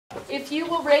If you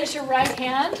will raise your right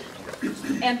hand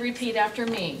and repeat after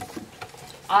me.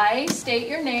 I state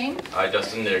your name. I,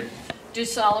 Dustin Nigg, Do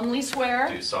solemnly swear.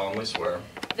 do solemnly swear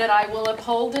That I will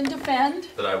uphold and defend.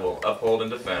 that I will uphold and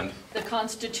defend The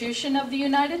Constitution of the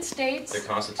United States. the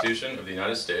Constitution of the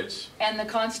United States And the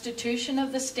Constitution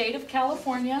of the State of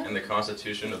California. and the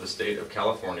Constitution of the State of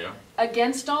California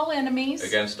Against all enemies.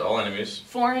 against all enemies,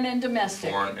 Foreign and domestic.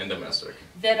 foreign and domestic.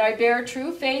 That I bear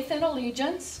true faith and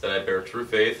allegiance. That I bear true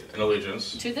faith and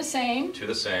allegiance To the same. to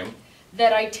the same.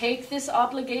 That I take this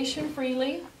obligation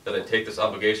freely. That I take this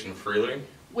obligation freely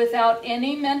Without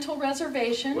any mental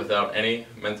reservation. without any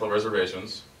mental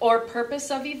reservations Or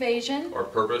purpose of evasion. or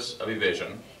purpose of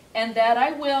evasion. And that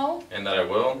I will, And that I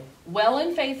will, well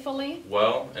and faithfully,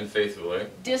 well and faithfully,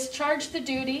 discharge the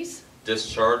duties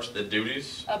discharge the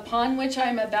duties upon which I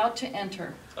am about to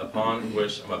enter. upon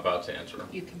which I'm about to enter.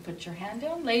 You can put your hand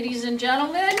down. Ladies and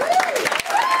gentlemen.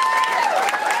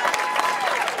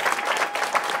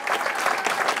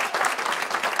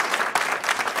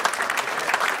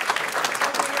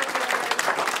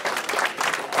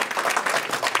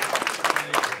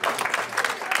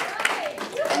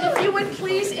 And if you would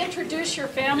please introduce your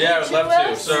family Yeah, I would to love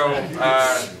to. us. So,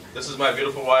 this is my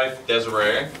beautiful wife,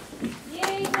 Desiree.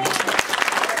 Yay.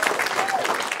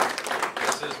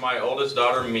 This is my oldest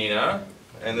daughter, Mina.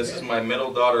 And this is my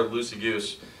middle daughter, Lucy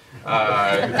Goose.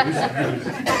 My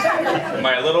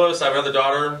littlest, I have another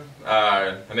daughter.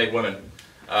 I make women.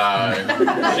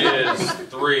 She is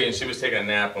 3, and she was taking a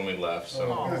nap when we left. So,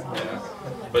 yeah.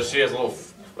 But she has a little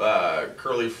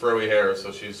curly, froey hair,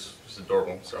 so she's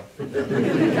adorable. So. And if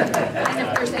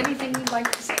there's anything you'd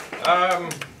like to say.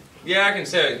 Yeah, I can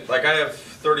say it. Like, I have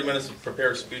 30 minutes of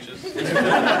prepared speeches. Actually,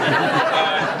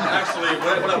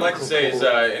 what I'd like to say is,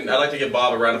 and I'd like to give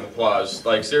Bob a round of applause.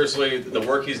 Like, seriously, the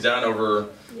work he's done over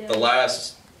the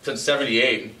last, since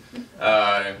 '78,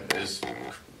 is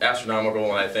astronomical,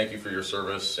 and I thank you for your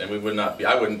service. And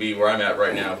I wouldn't be where I'm at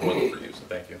right now if it wasn't for you, so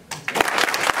thank you.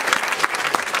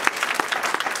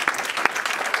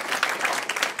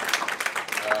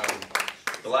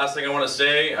 The last thing I want to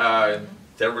say, to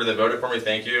everybody that voted for me,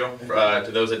 thank you. To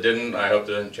those that didn't, I hope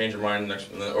to change your mind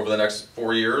over the next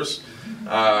 4 years.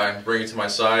 Bring it to my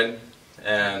side,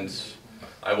 and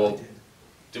I will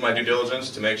do my due diligence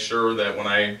to make sure that when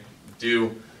I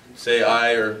do say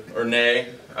aye or nay,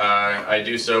 I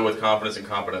do so with confidence and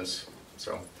competence.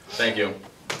 So, thank you.